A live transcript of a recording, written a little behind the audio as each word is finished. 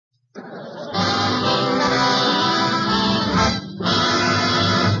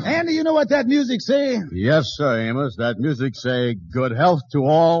Andy, you know what that music say? Yes, sir, Amos. That music say, good health to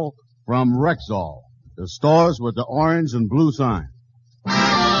all from Rexall, the stores with the orange and blue sign.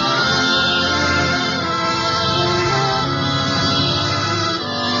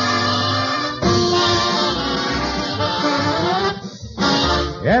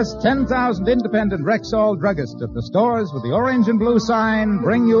 Yes, 10,000 independent Rexall druggists at the stores with the orange and blue sign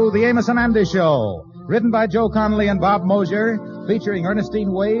bring you the Amos and Andy Show. Written by Joe Connolly and Bob Mosier, featuring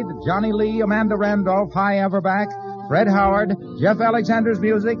Ernestine Wade, Johnny Lee, Amanda Randolph, Hy Averback, Fred Howard, Jeff Alexander's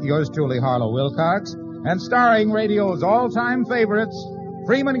music, yours truly, Harlow Wilcox, and starring radio's all-time favorites,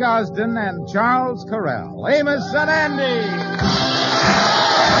 Freeman Gosden and Charles Correll. Amos and Andy!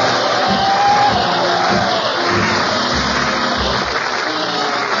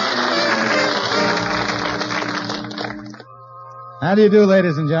 How do you do,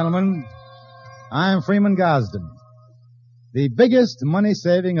 ladies and gentlemen? I'm Freeman Gosden. The biggest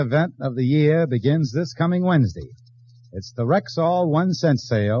money-saving event of the year begins this coming Wednesday. It's the Rexall 1 cent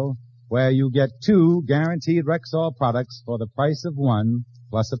sale, where you get 2 guaranteed Rexall products for the price of 1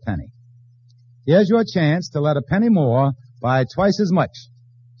 plus a penny. Here's your chance to let a penny more buy twice as much.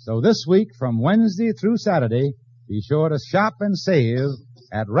 So this week, from Wednesday through Saturday, be sure to shop and save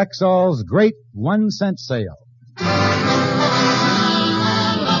at Rexall's great 1 cent sale.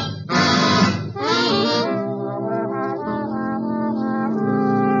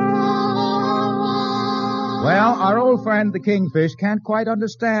 Well, our old friend the Kingfish can't quite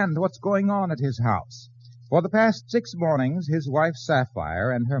understand what's going on at his house. For the past 6 mornings, his wife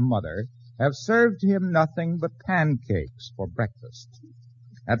Sapphire and her mother have served him nothing but pancakes for breakfast.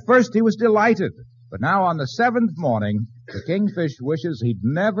 At first he was delighted, but now on the 7th morning, the Kingfish wishes he'd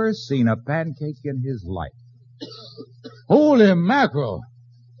never seen a pancake in his life. Holy mackerel!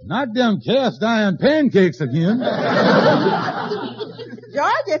 Not them cast iron pancakes again.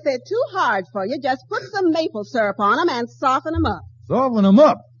 George, if they're too hard for you, just put some maple syrup on them and soften them up. Soften them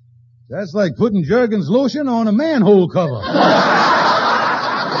up? That's like putting Jergens lotion on a manhole cover.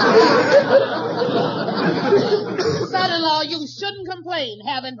 Son-in-law, you shouldn't complain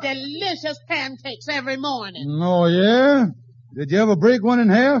having delicious pancakes every morning. Oh, yeah? Did you ever break one in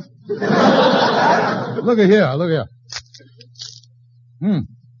half? Look at here.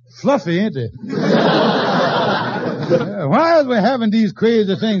 Fluffy, ain't they? Why are we having these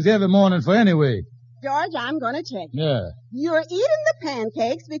crazy things every morning for anyway? George, I'm going to tell you. Yeah. You're eating the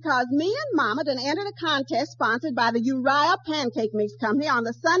pancakes because me and Mama done entered a contest sponsored by the Uriah Pancake Mix Company on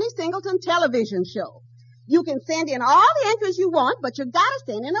the Sonny Singleton television show. You can send in all the entries you want, but you got to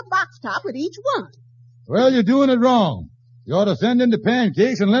send in a box top with each one. Well, you're doing it wrong. You ought to send in the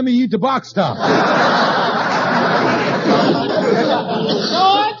pancakes and let me eat the box top.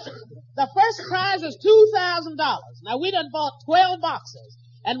 George, the first prize is $2,000. Now, we done bought 12 boxes,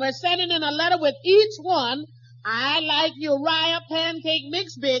 and we're sending in a letter with each one. I like Uriah Pancake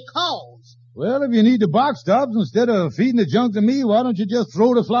Mix because... Well, if you need the box tops, instead of feeding the junk to me, why don't you just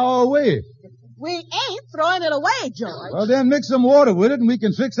throw the flour away? We ain't throwing it away, George. Well, then mix some water with it, and we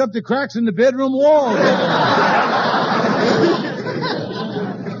can fix up the cracks in the bedroom wall.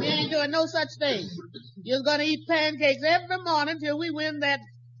 We ain't doing no such thing. You're going to eat pancakes every morning till we win that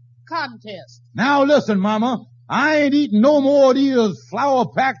contest. Now listen, Mama. I ain't eating no more of these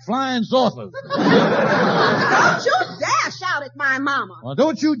flour-packed flying saucers. Don't you dare shout at my mama. Well,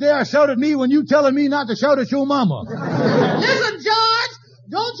 don't you dare shout at me when you telling me not to shout at your mama. Listen, George,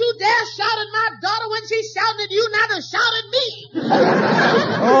 don't you dare shout at my daughter when she's shouting at you not to shout at me.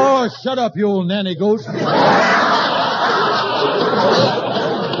 Oh, shut up, you old nanny goat. Never.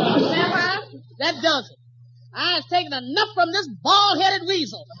 That does it. I've taken enough from this bald-headed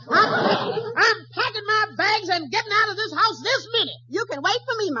weasel. I'm packing my bags and getting out of this house this minute. You can wait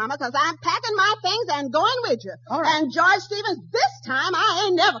for me, Mama, because I'm packing my things and going with you. All right. And George Stevens, this time I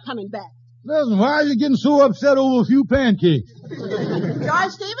ain't never coming back. Listen, why are you getting so upset over a few pancakes?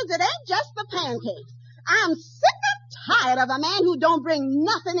 George Stevens, it ain't just the pancakes. I'm sick and tired of a man who don't bring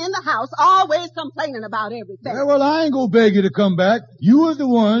nothing in the house, always complaining about everything. Yeah, well, I ain't gonna beg you to come back. You is the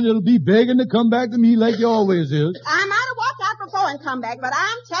one that'll be begging to come back to me like you always is. I might have walked out before and come back, but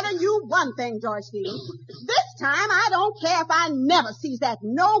I'm telling you one thing, George Stevens. This time I don't care if I never sees that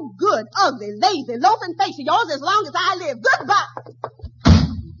no good, ugly, lazy, loafing face of yours as long as I live. Goodbye.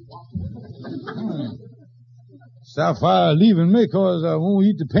 Sapphire leaving me because I won't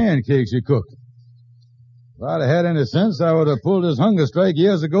eat the pancakes you cooked. If I'd have had any sense, I would have pulled this hunger strike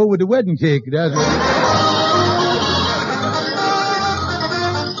years ago with the wedding cake. That's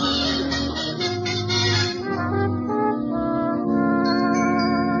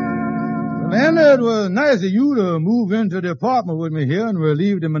Andy, it was nice of you to move into the apartment with me here and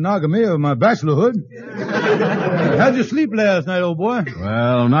relieve the monogamy of my bachelorhood. How'd you sleep last night, old boy?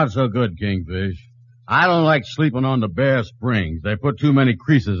 Well, not so good, Kingfish. I don't like sleeping on the bare springs. They put too many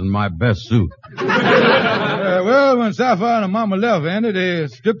creases in my best suit. Well, when Sapphire and Mama left, Andy, they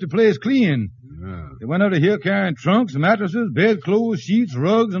stripped the place clean. Yeah. They went out of here carrying trunks, mattresses, bedclothes, sheets,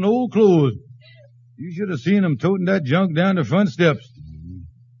 rugs, and old clothes. You should have seen them toting that junk down the front steps.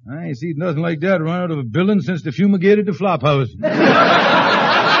 I ain't seen nothing like that run out of a building since they fumigated the flop house.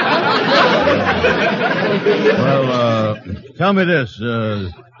 Well, tell me this.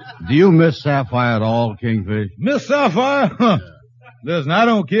 Do you miss Sapphire at all, Kingfish? Miss Sapphire? Huh. Listen, I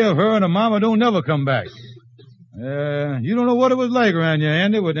don't care if her and her mama don't never come back. You don't know what it was like around here,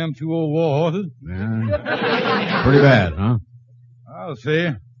 Andy, with them two old war horses. Yeah. Pretty bad, huh? I'll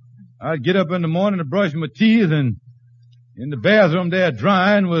say. I'd get up in the morning to brush my teeth, and in the bathroom there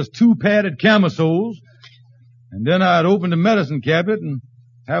drying was 2 padded camisoles. And then I'd open the medicine cabinet and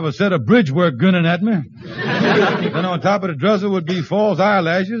have a set of bridge work gunning at me. Then on top of the dresser would be false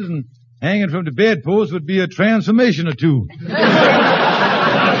eyelashes, and hanging from the bedpost would be a transformation or two.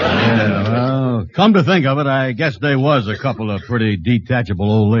 Yeah, well, come to think of it, I guess they was a couple of pretty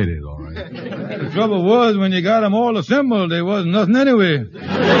detachable old ladies, all right. The trouble was, when you got them all assembled, there wasn't nothing anyway.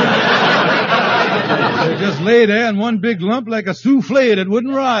 They just lay there in one big lump like a souffle that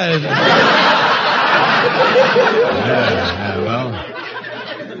wouldn't rise. Yeah, well.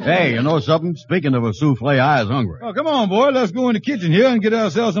 Hey, you know something? Speaking of a souffle, I is hungry. Oh, come on, boy. Let's go in the kitchen here and get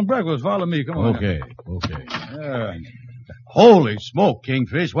ourselves some breakfast. Follow me. Come on. Okay. Yeah. Holy smoke,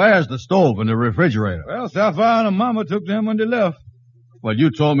 Kingfish. Where's the stove and the refrigerator? Well, Sapphire and her mama took them when they left. Well,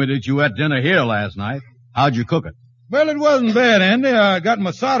 you told me that you had dinner here last night. How'd you cook it? Well, it wasn't bad, Andy. I got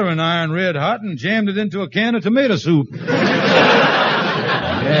my soldering iron red hot and jammed it into a can of tomato soup.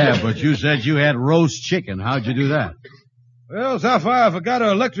 Yeah, but you said you had roast chicken. How'd you do that? Well, Sapphire forgot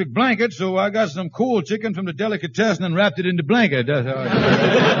her electric blanket, so I got some cold chicken from the delicatessen and wrapped it in the blanket. That's how I did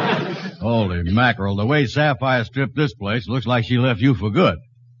it. Holy mackerel. The way Sapphire stripped this place, looks like she left you for good.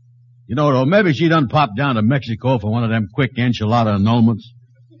 You know, though, maybe she done popped down to Mexico for one of them quick enchilada annulments.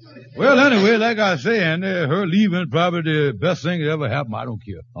 Well, anyway, like I say, Andy, her leaving probably the best thing that ever happened. I don't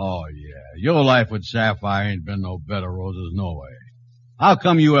care. Oh, yeah. Your life with Sapphire ain't been no bed of roses, no way. How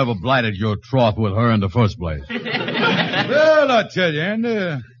come you ever blighted your troth with her in the first place? Well, I tell you, Andy,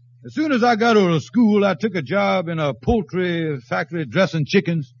 as soon as I got out of school, I took a job in a poultry factory dressing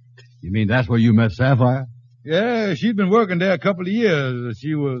chickens. You mean that's where you met Sapphire? Yeah, she'd been working there a couple of years.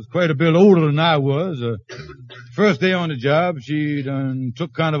 She was quite a bit older than I was. First day on the job, she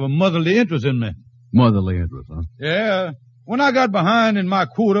took kind of a motherly interest in me. Motherly interest, huh? Yeah. When I got behind in my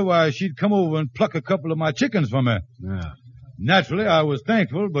quota, why, she'd come over and pluck a couple of my chickens for me. Yeah. Naturally, I was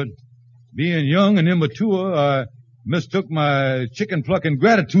thankful, but being young and immature, I mistook my chicken plucking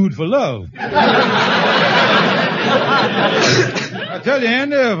gratitude for love. I tell you,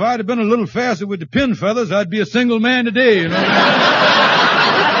 Andy, if I'd have been a little faster with the pin feathers, I'd be a single man today, you know.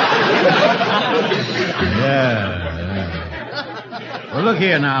 Yeah. Well, look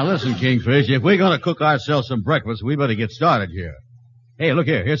here now. Listen, Kingfish, if we're going to cook ourselves some breakfast, we better get started here. Hey, look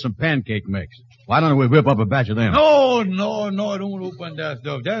here. Here's some pancake mix. Why don't we whip up a batch of them? No, don't open that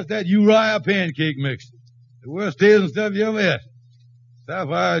stuff. That's that Uriah pancake mix. The worst tasting stuff you ever ate.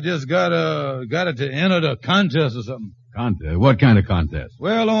 Sapphire just got it to enter the contest or something. Contest? What kind of contest?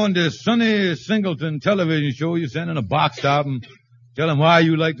 Well, on this Sonny Singleton television show, you send in a box top and tell them why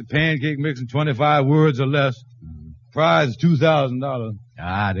you like the pancake mix in 25 words or less. Prize is $2,000.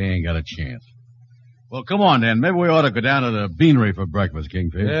 Ah, they ain't got a chance. Well, come on then. Maybe we ought to go down to the beanery for breakfast,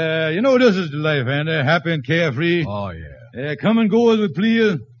 Kingfish. Yeah, you know this is the life, Andy. Happy and carefree. Oh, yeah. Yeah, come and go as we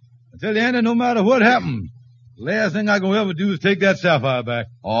please. I tell you, Andy, no matter what happens, the last thing I gonna ever do is take that Sapphire back.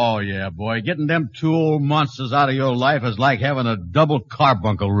 Oh, yeah, boy. Getting them two old monsters out of your life is like having a double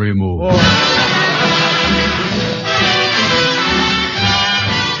carbuncle removed. Oh.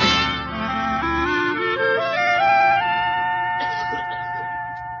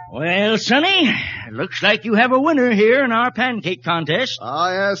 Well, Sonny, looks like you have a winner here in our pancake contest.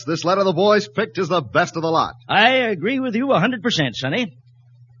 Ah, yes, this letter the boys picked is the best of the lot. I agree with you 100%, Sonny.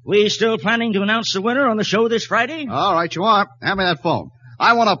 We still planning to announce the winner on the show this Friday? All right, you are. Hand me that phone.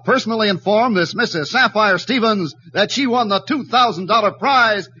 I want to personally inform this Mrs. Sapphire Stevens that she won the $2,000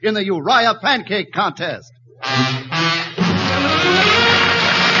 prize in the Uriah Pancake Contest.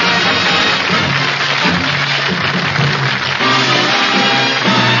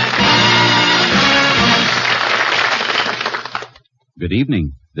 Good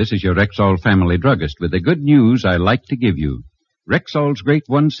evening. This is your Rexall family druggist with the good news I like to give you. Rexall's Great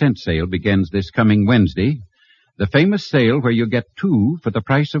 1-cent sale begins this coming Wednesday, the famous sale where you get 2 for the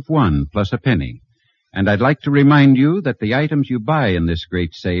price of 1 plus a penny. And I'd like to remind you that the items you buy in this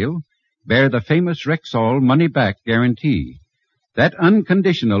great sale bear the famous Rexall money-back guarantee. That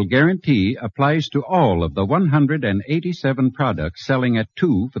unconditional guarantee applies to all of the 187 products selling at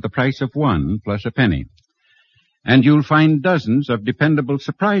 2 for the price of 1 plus a penny. And you'll find dozens of dependable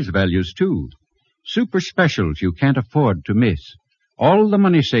surprise values, too. Super specials you can't afford to miss. All the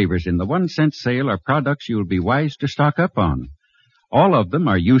money savers in the 1-cent sale are products you'll be wise to stock up on. All of them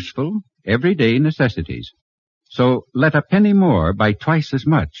are useful, everyday necessities. So let a penny more buy twice as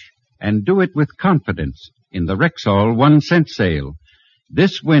much, and do it with confidence in the Rexall 1-cent sale,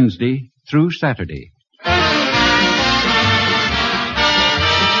 this Wednesday through Saturday.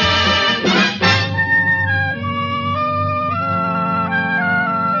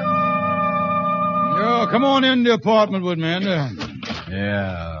 Yo, come on in the apartment with me, Andy.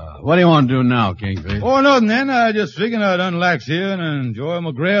 Yeah. What do you want to do now, Kingfish? Oh, nothing, then. I just figured I'd unlax here and enjoy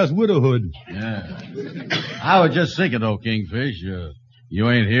my grass widowhood. Yeah. I was just thinking, though, Kingfish, you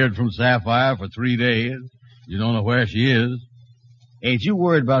ain't heard from Sapphire for 3 days. You don't know where she is. Ain't you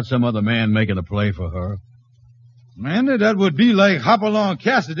worried about some other man making a play for her? Man, that would be like Hopalong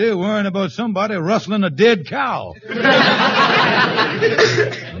Cassidy worrying about somebody rustling a dead cow.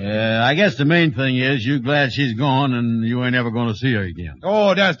 Yeah, I guess the main thing is you glad she's gone and you ain't ever going to see her again.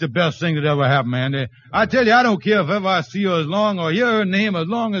 Oh, that's the best thing that ever happened, Andy. I tell you, I don't care if ever I see her as long or hear her name as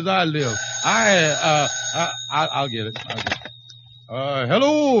long as I live. I'll get it.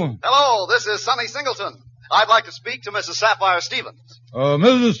 Hello? Hello, this is Sonny Singleton. I'd like to speak to Mrs. Sapphire Stevens.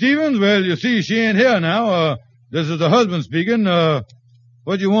 Mrs. Stevens? Well, you see, she ain't here now. This is the husband speaking.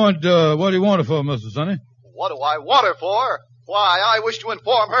 What do you want her for, Mr. Sonny? What do I want her for? Why, I wish to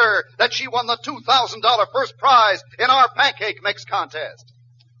inform her that she won the $2,000 first prize in our pancake mix contest.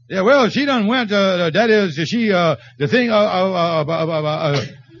 Yeah, well, she done went, that is, the thing,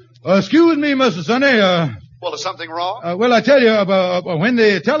 excuse me, Mr. Sonny, Well, is something wrong? Well, I tell you, when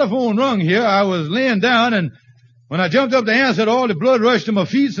the telephone rung here, I was laying down, and when I jumped up to answer it, all the blood rushed to my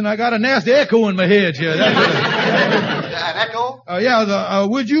feet, and I got a nasty echo in my head here. An echo? Yeah,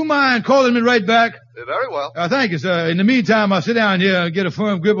 would you mind calling me right back? Very well. Thank you, sir. In the meantime, I'll sit down here and get a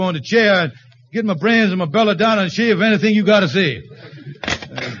firm grip on the chair and get my brains and my belly down and shave anything you got to say.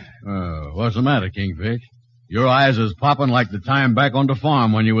 What's the matter, Kingfish? Your eyes is popping like the time back on the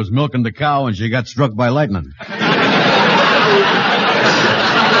farm when you was milking the cow and she got struck by lightning.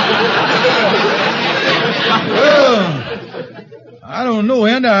 I don't know,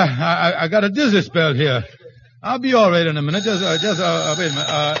 Andy. I got a dizzy spell here. I'll be all right in a minute. Just wait a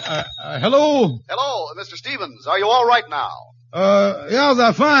minute. Hello? Hello, Mr. Stevens. Are you all right now? Yes,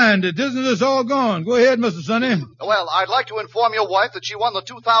 I'm fine. The dizziness is all gone. Go ahead, Mr. Sonny. Well, I'd like to inform your wife that she won the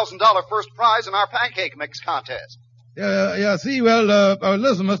 $2,000 first prize in our pancake mix contest. Yeah, see, well,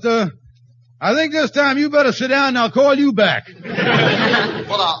 listen, mister. I think this time you better sit down and I'll call you back.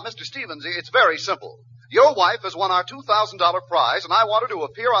 Well, Mr. Stevens, it's very simple. Your wife has won our $2,000 prize, and I want her to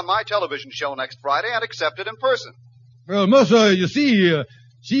appear on my television show next Friday and accept it in person. Well, mister, you see,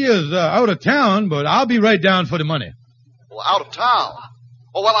 she is out of town, but I'll be right down for the money. Well, out of town?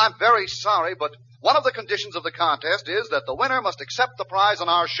 Oh, well, I'm very sorry, but one of the conditions of the contest is that the winner must accept the prize on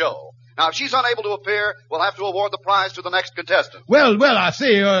our show. Now, if she's unable to appear, we'll have to award the prize to the next contestant. Well, I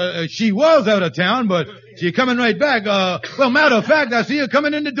say, she was out of town, but she's coming right back. Matter of fact, I see her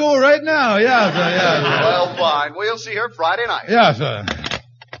coming in the door right now. Yeah, sir, yeah. Well, fine. We'll see her Friday night. Yeah, sir.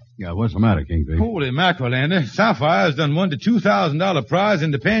 Yeah, what's the matter, Kingfish? Holy mackerel, Andy. Sapphire's done won the $2,000 prize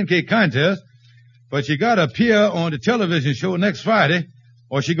in the pancake contest, but she got to appear on the television show next Friday,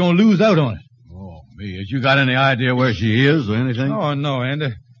 or she gonna lose out on it. Oh, me. Has you got any idea where she is or anything? Oh, no,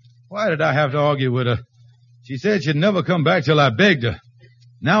 Andy. Why did I have to argue with her? She said she'd never come back till I begged her.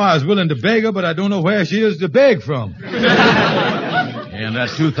 Now I was willing to beg her, but I don't know where she is to beg from. And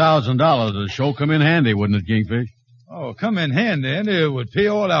that $2,000 would sure come in handy, wouldn't it, Kingfish? Oh, come in handy, Andy. It would pay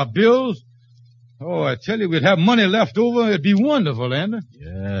all our bills. Oh, I tell you, we'd have money left over. It'd be wonderful, Andy.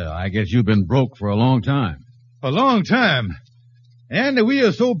 Yeah, I guess you've been broke for a long time. A long time. Andy, we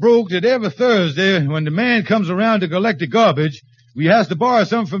are so broke that every Thursday, when the man comes around to collect the garbage, we has to borrow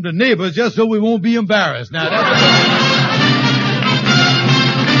some from the neighbors just so we won't be embarrassed. Now, no.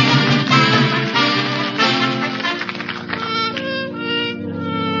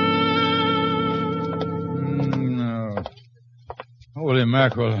 Holy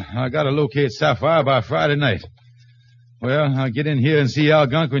mackerel. I gotta locate Sapphire by Friday night. Well, I'll get in here and see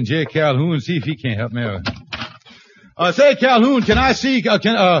Algonquin J. Calhoun and see if he can't help me out. Say, Calhoun, can I see,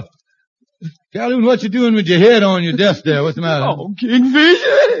 Calhoun, what you doing with your head on your desk there? What's the matter? Oh, Kingfish.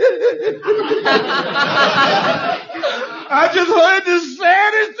 I just heard the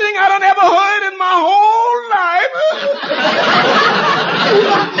saddest thing I done ever heard in my whole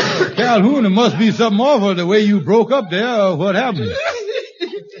life. Calhoun, it must be something awful the way you broke up there. What happened?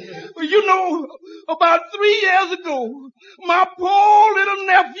 You know, about 3 years ago, my poor little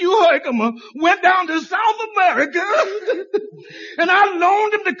nephew Herkimer went down to South America, and I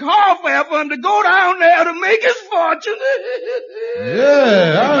loaned him the car fare for him to go down there to make his fortune.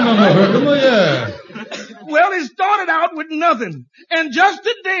 Yeah, I remember Herkimer, yeah. Well, it started out with nothing, and just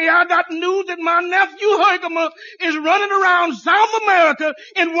today I got news that my nephew Herkimer is running around South America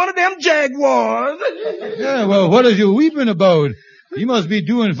in one of them Jaguars. Yeah, well, what is you weeping about? He must be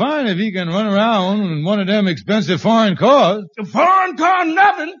doing fine if he can run around in one of them expensive foreign cars. A foreign car,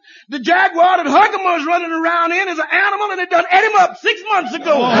 nothing. The Jaguar that Herkimer's running around in is an animal, and it done ate him up 6 months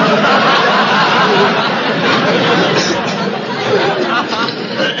ago.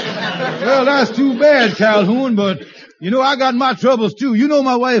 Well, that's too bad, Calhoun, but, you know, I got my troubles, too. You know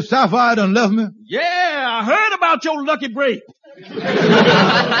my wife Sapphire done left me. Yeah, I heard about your lucky break.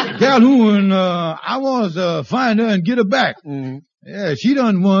 Calhoun, I want to find her and get her back. Mm-hmm. Yeah, she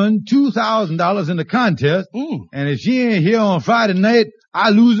done won $2,000 in the contest, and if she ain't here on Friday night, I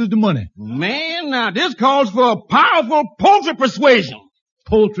loses the money. Man, now this calls for a powerful poultry persuasion.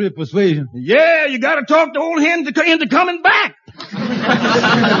 Poultry persuasion? Yeah, you gotta talk the old hen into coming back.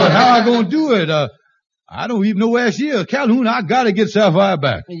 But how I gonna do it? I don't even know where she is. Calhoun, I gotta get Sapphire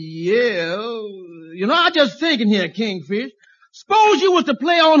back. Yeah, you know, I'm just thinking here, Kingfish. Suppose you was to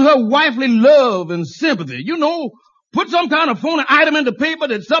play on her wifely love and sympathy. You know, put some kind of phony item in the paper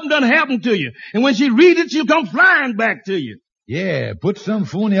that something done happened to you. And when she reads it, she'll come flying back to you. Yeah, put some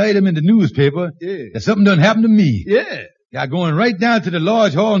phony item in the newspaper that something done happened to me. Yeah. Yeah, going right down to the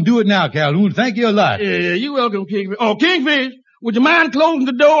lodge hall and do it now, Calhoun. Thank you a lot. Yeah, you're welcome, Kingfish. Oh, Kingfish, would you mind closing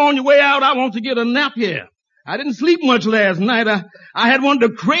the door on your way out? I want to get a nap here. I didn't sleep much last night. I had one of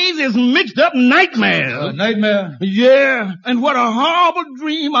the craziest mixed up nightmares. A nightmare? Yeah, and what a horrible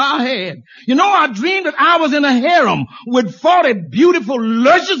dream I had. You know, I dreamed that I was in a harem with 40 beautiful,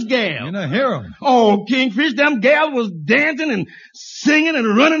 luscious gals. In a harem? Oh, Kingfish, them gals was dancing and singing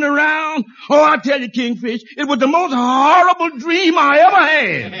and running around. Oh, I tell you, Kingfish, it was the most horrible dream I ever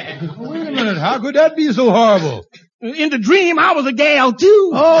had. Wait a minute, how could that be so horrible? In the dream, I was a gal,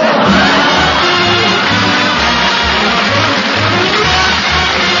 too. Oh!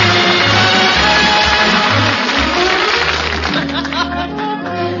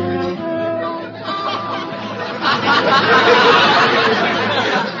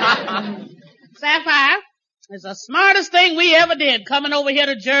 Sapphire, it's the smartest thing we ever did, coming over here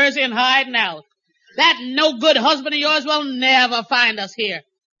to Jersey and hiding out. That no-good husband of yours will never find us here.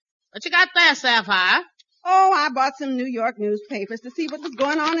 What you got there, Sapphire? Oh, I bought some New York newspapers to see what was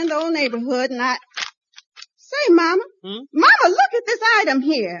going on in the old neighborhood, and Say, Mama. Mama, look at this item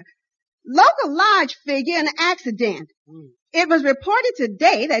here. Local lodge figure in accident. It was reported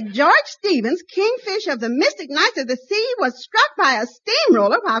today that George Stevens, Kingfish of the Mystic Knights of the Sea, was struck by a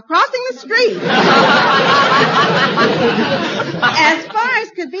steamroller while crossing the street. As far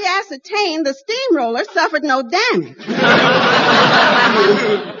as could be ascertained, the steamroller suffered no damage.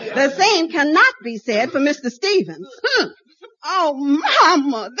 The same cannot be said for Mr. Stevens. Oh,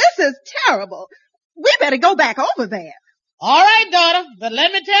 Mama, this is terrible. We better go back over there. All right, daughter, but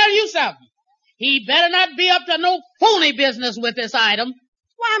let me tell you something. He better not be up to no phony business with this item.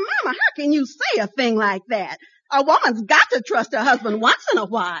 Why, Mama, how can you say a thing like that? A woman's got to trust her husband once in a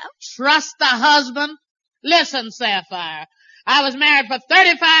while. Trust the husband? Listen, Sapphire, I was married for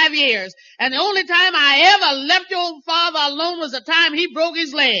 35 years, and the only time I ever left your father alone was the time he broke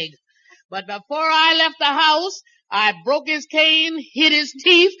his leg. But before I left the house, I broke his cane, hit his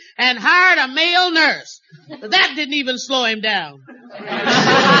teeth, and hired a male nurse. That didn't even slow him down.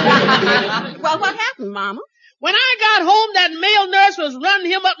 Well, what happened, Mama? When I got home, that male nurse was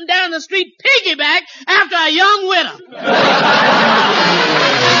running him up and down the street piggyback after a young widow.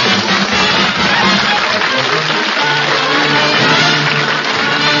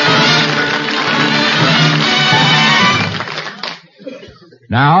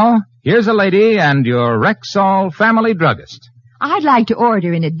 Now, here's a lady and your Rexall family druggist. I'd like to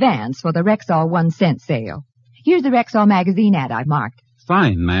order in advance for the Rexall 1 cent sale. Here's the Rexall magazine ad I've marked.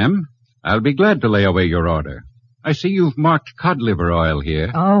 Fine, ma'am. I'll be glad to lay away your order. I see you've marked cod liver oil here.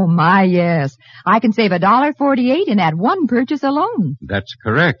 Oh, my, yes. I can save $1.48 in that one purchase alone. That's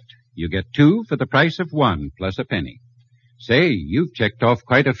correct. You get 2 for the price of 1 plus a penny. Say, you've checked off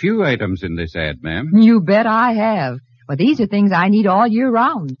quite a few items in this ad, ma'am. You bet I have. But these are things I need all year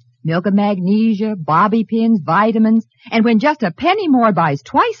round. Milk of magnesia, bobby pins, vitamins, and when just a penny more buys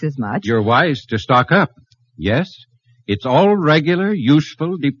twice as much... You're wise to stock up. Yes, it's all regular,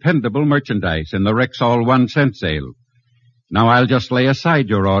 useful, dependable merchandise in the Rexall 1 cent sale. Now I'll just lay aside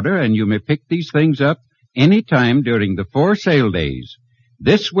your order and you may pick these things up any time during the 4 sale days,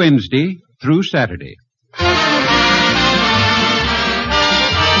 this Wednesday through Saturday.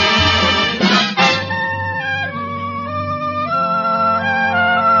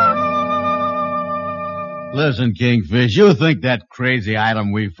 Listen, Kingfish, you think that crazy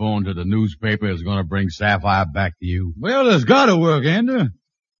item we phoned to the newspaper is going to bring Sapphire back to you? Well, it's got to work, Andy.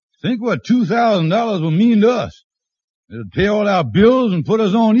 Think what $2,000 will mean to us. It'll pay all our bills and put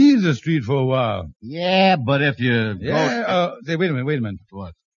us on Easy Street for a while. Yeah, but if you... Say, wait a minute.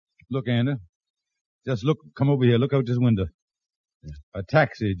 What? Look, Andy. Just look, come over here. Look out this window. A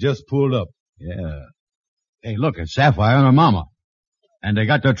taxi just pulled up. Yeah. Hey, look, it's Sapphire and her mama. And they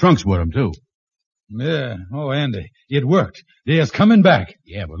got their trunks with them, too. Yeah. Oh, Andy, it worked. They're coming back.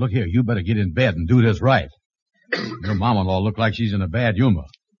 Yeah, but look here, you better get in bed and do this right. Your mama-in-law look like she's in a bad humor.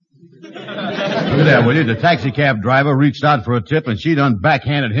 Look at that, will you? The taxi cab driver reached out for a tip and she done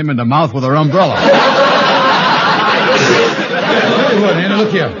backhanded him in the mouth with her umbrella. What, Andy,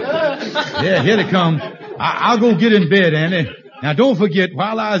 look here. Yeah, here they come. I'll go get in bed, Andy. Now, don't forget,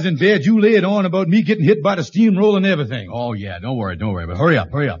 while I was in bed, you laid on about me getting hit by the steamroller and everything. Oh, yeah, don't worry. But hurry up.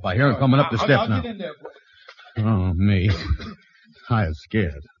 I hear him coming up the steps now. Get in there. Oh, me. I was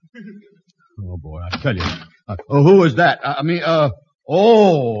scared. Oh, boy, I tell you. Who is that?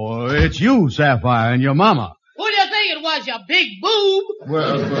 It's you, Sapphire, and your mama. Who do you think it was, you big boob?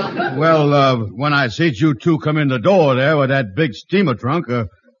 Well, when I see you two come in the door there with that big steamer trunk,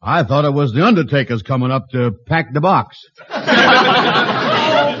 I thought it was the undertakers coming up to pack the box.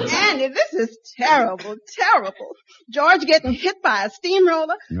 Oh, Andy, this is terrible. George getting hit by a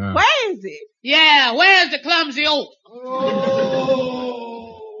steamroller. Yeah. Where is he? Yeah, where's the clumsy oaf?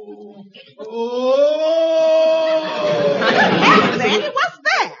 Andy, what's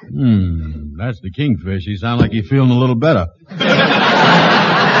that? That's the Kingfish. He sounds like he's feeling a little better. Sapphire,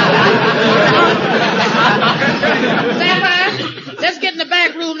 let's get in the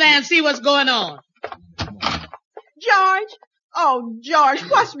back room there and see what's going on. George? Oh, George,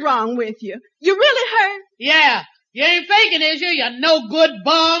 what's wrong with you? You really hurt? Yeah, you ain't faking, is you no good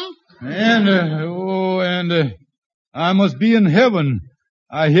bum? And I must be in heaven.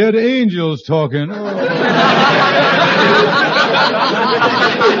 I hear the angels talking.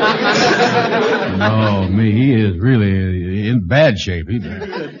 No, me, he is really in bad shape.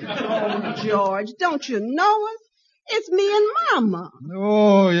 Oh, George, don't you know us? It's me and Mama.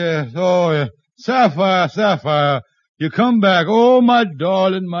 Oh, yes. Sapphire, you come back. Oh, my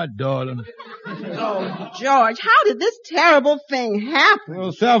darling. Oh, George, how did this terrible thing happen?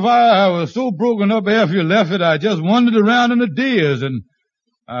 Well, Sapphire, I was so broken up after you left it, I just wandered around in the days, and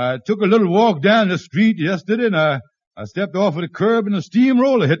I took a little walk down the street yesterday, and I stepped off of the curb and a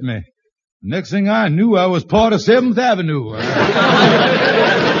steamroller hit me. Next thing I knew, I was part of 7th Avenue. Wait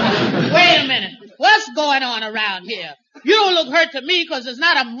a minute. What's going on around here? You don't look hurt to me because there's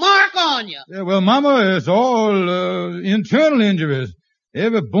not a mark on you. Yeah, well, Mama, it's all internal injuries.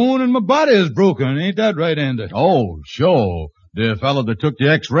 Every bone in my body is broken. Ain't that right, Andy? Oh, sure. The fellow that took the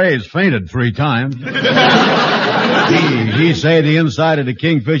x-rays fainted 3 times. He say the inside of the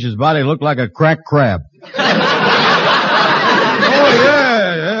Kingfish's body looked like a cracked crab. Oh,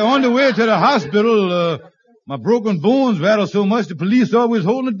 yeah. On the way to the hospital, my broken bones rattled so much the police always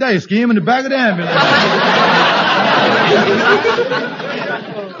holding a dice game in the back of the ambulance.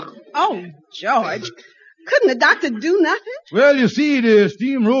 Oh, George, couldn't the doctor do nothing? Well, you see, the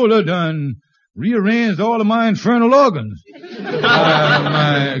steamroller done rearranged all of my infernal organs.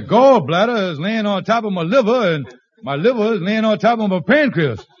 My gallbladder is laying on top of my liver, and my liver is laying on top of my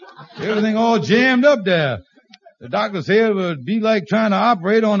pancreas. Everything all jammed up there. The doctor said it would be like trying to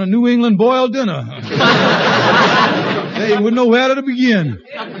operate on a New England boiled dinner. They wouldn't know where to begin.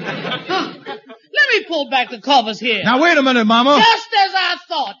 Let me pull back the covers here. Now, wait a minute, Mama. Just as I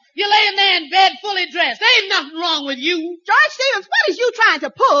thought. You're laying there in bed fully dressed. There ain't nothing wrong with you. George Stevens, what is you trying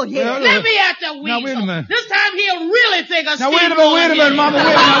to pull here? Well, Let me at the weasel. Now, wait a minute. This time he'll really think a Now, wait a minute, Mama.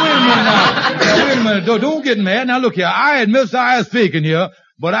 Wait a minute. Don't get mad. Now, look here. I admit I was faking here,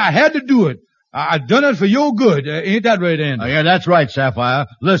 but I had to do it. I done it for your good. Ain't that right, Andy? Oh, yeah, that's right, Sapphire.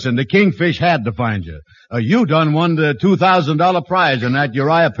 Listen, the Kingfish had to find you. You done won the $2,000 prize in that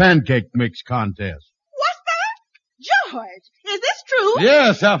Uriah Pancake mix contest. What's that? George, is this true?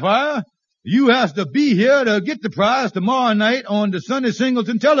 Yeah, Sapphire. You has to be here to get the prize tomorrow night on the Sonny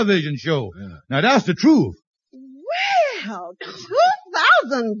Singleton television show. Yeah. Now, that's the truth. Well, tooth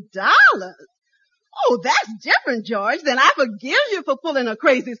 $2,000? Oh, that's different, George. Then I forgive you for pulling a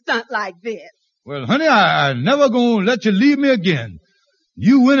crazy stunt like this. Well, honey, I never gonna let you leave me again.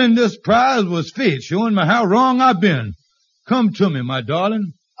 You winning this prize was fate, showing me how wrong I've been. Come to me, my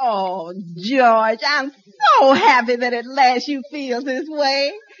darling. Oh, George, I'm so happy that at last you feel this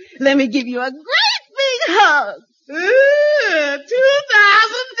way. Let me give you a great big hug. $2,000.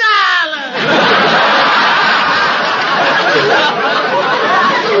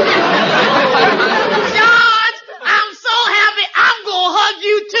 George, I'm so happy I'm gonna hug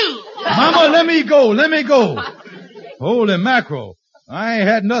you too. Mama, let me go. Holy mackerel. I ain't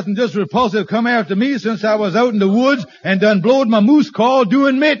had nothing just repulsive come after me since I was out in the woods and done blowed my moose call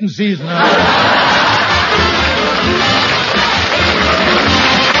during mating season.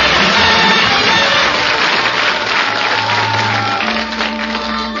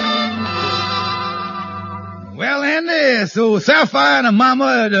 Well, Andy, so Sapphire and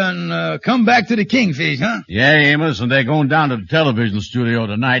Mama done come back to the Kingfish, huh? Yeah, Amos, and they're going down to the television studio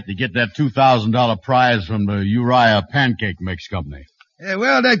tonight to get that $2,000 prize from the Uriah Pancake Mix Company. Yeah,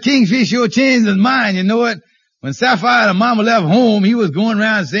 well, that Kingfish sure changed his mind, you know it. When Sapphire and Mama left home, he was going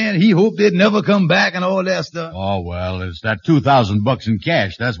around saying he hoped they'd never come back and all that stuff. Oh, well, it's that $2,000 in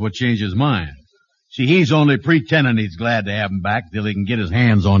cash. That's what changed his mind. See, he's only pretending he's glad to have him back till he can get his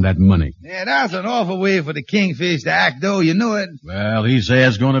hands on that money. Yeah, that's an awful way for the Kingfish to act, though, you know it. Well, he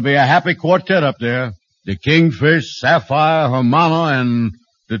says it's going to be a happy quartet up there. The Kingfish, Sapphire, her mama, and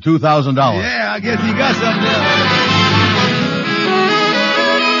the $2,000. Yeah, I guess he got something there.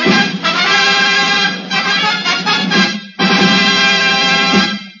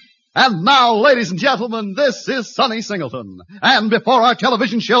 And now, ladies and gentlemen, this is Sonny Singleton. And before our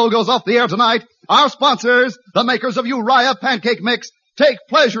television show goes off the air tonight, our sponsors, the makers of Uriah Pancake Mix, take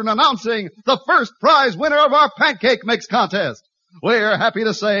pleasure in announcing the first prize winner of our Pancake Mix contest. We're happy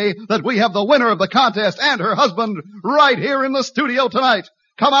to say that we have the winner of the contest and her husband right here in the studio tonight.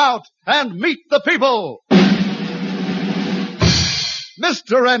 Come out and meet the people.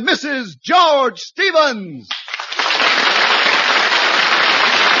 Mr. and Mrs. George Stevens.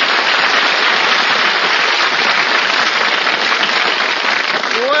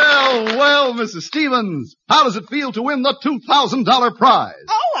 Well, Mrs. Stevens, how does it feel to win the $2,000 prize?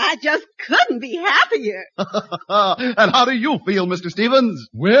 Oh, I just couldn't be happier. And how do you feel, Mr. Stevens?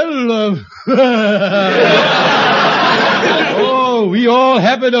 Well, oh, we all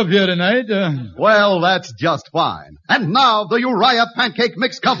happy up here tonight. Well, that's just fine. And now the Uriah Pancake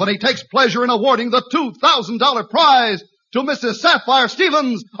Mix Company takes pleasure in awarding the $2,000 prize to Mrs. Sapphire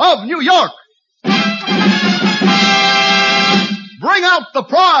Stevens of New York. Bring out the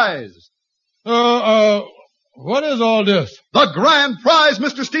prize. What is all this? The grand prize,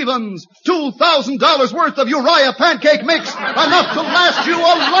 Mr. Stevens. $2,000 worth of Uriah Pancake Mix. Enough to last you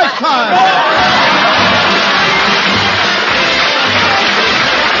a lifetime.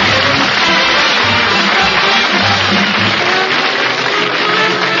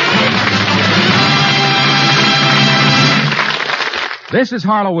 This is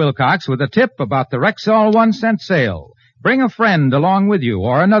Harlow Wilcox with a tip about the Rexall 1-cent sale. Bring a friend along with you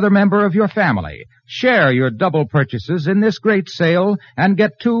or another member of your family. Share your double purchases in this great sale and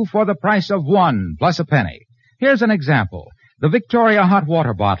get 2 for the price of 1 plus a penny. Here's an example. The Victoria hot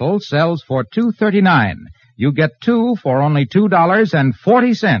water bottle sells for $2.39. You get 2 for only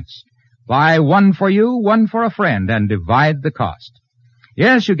 $2.40. Buy 1 for you, 1 for a friend, and divide the cost.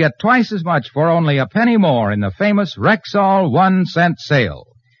 Yes, you get twice as much for only a penny more in the famous Rexall 1-cent sale.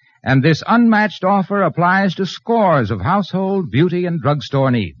 And this unmatched offer applies to scores of household, beauty, and drugstore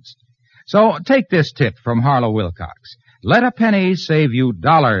needs. So take this tip from Harlow Wilcox. Let a penny save you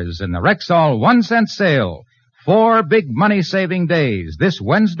dollars in the Rexall 1-cent sale. 4 big money-saving days this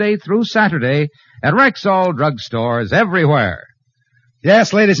Wednesday through Saturday at Rexall drugstores everywhere.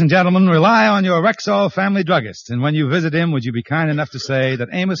 Yes, ladies and gentlemen, rely on your Rexall family druggist. And when you visit him, would you be kind enough to say that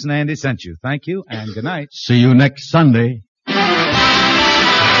Amos and Andy sent you? Thank you, and good night. See you next Sunday.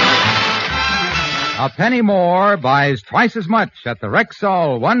 A penny more buys twice as much at the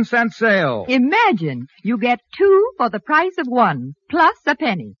Rexall 1-cent sale. Imagine you get 2 for the price of 1 plus a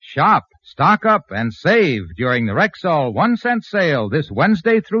penny. Shop, stock up, and save during the Rexall 1-cent sale this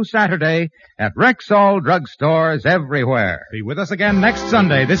Wednesday through Saturday at Rexall drugstores everywhere. Be with us again next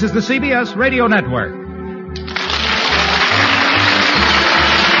Sunday. This is the CBS Radio Network.